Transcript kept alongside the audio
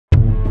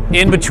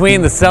In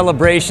between the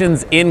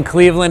celebrations in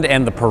Cleveland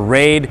and the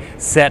parade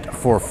set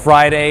for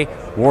Friday,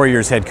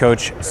 Warriors head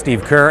coach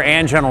Steve Kerr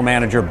and general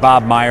manager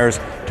Bob Myers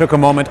took a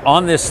moment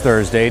on this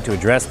Thursday to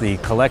address the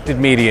collected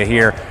media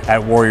here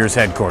at Warriors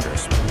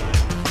headquarters.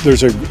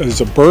 There's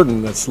a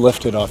burden that's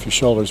lifted off your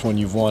shoulders when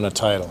you've won a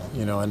title,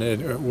 you know,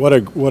 and what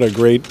a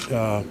great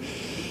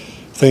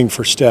thing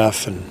for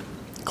Steph and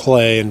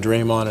Clay and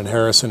Draymond and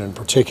Harrison in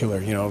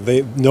particular. You know,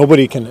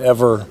 nobody can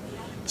ever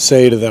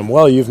say to them,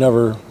 well, you've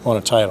never won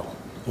a title.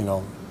 You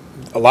know,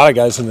 a lot of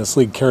guys in this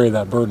league carry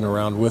that burden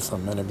around with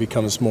them, and it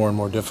becomes more and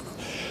more difficult.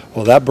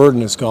 Well, that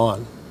burden is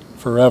gone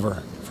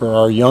forever for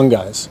our young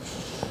guys.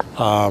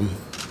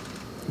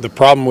 The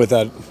problem with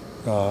that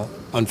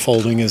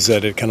unfolding is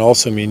that it can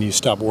also mean you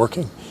stop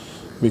working.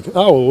 Because,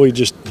 oh, well, we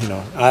just, you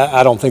know,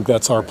 I don't think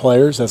that's our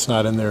players. That's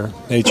not in their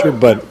nature.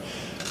 But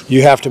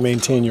you have to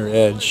maintain your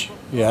edge.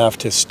 You have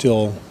to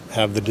still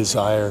have the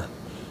desire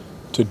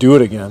to do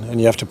it again,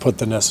 and you have to put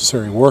the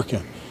necessary work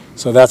in.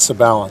 So that's the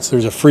balance.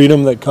 There's a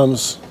freedom that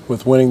comes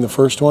with winning the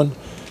first one,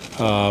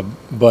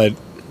 but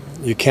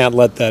you can't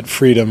let that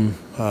freedom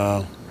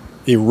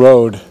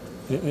erode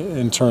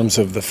in terms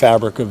of the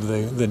fabric of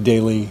the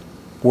daily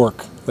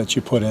work that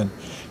you put in.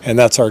 And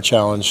that's our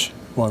challenge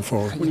going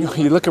forward.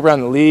 You look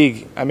around the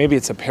league, maybe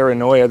it's a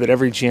paranoia that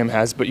every GM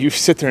has, but you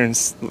sit there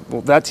and,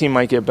 well, that team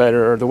might get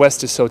better, or the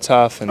West is so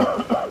tough. And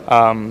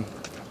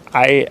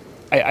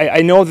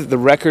I know that the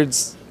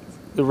records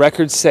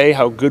say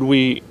how good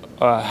we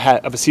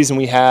of a season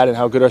we had and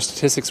how good our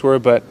statistics were,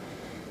 but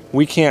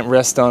we can't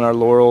rest on our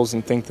laurels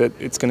and think that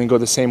it's going to go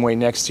the same way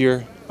next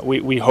year.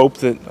 We hope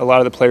that a lot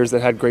of the players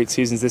that had great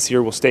seasons this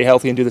year will stay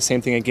healthy and do the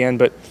same thing again,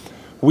 but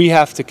we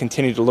have to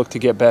continue to look to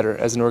get better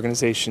as an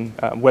organization,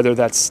 whether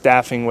that's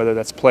staffing, whether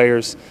that's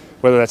players,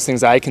 whether that's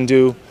things I can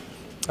do.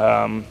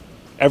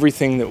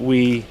 Everything that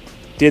we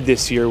did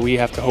this year, we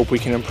have to hope we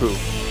can improve.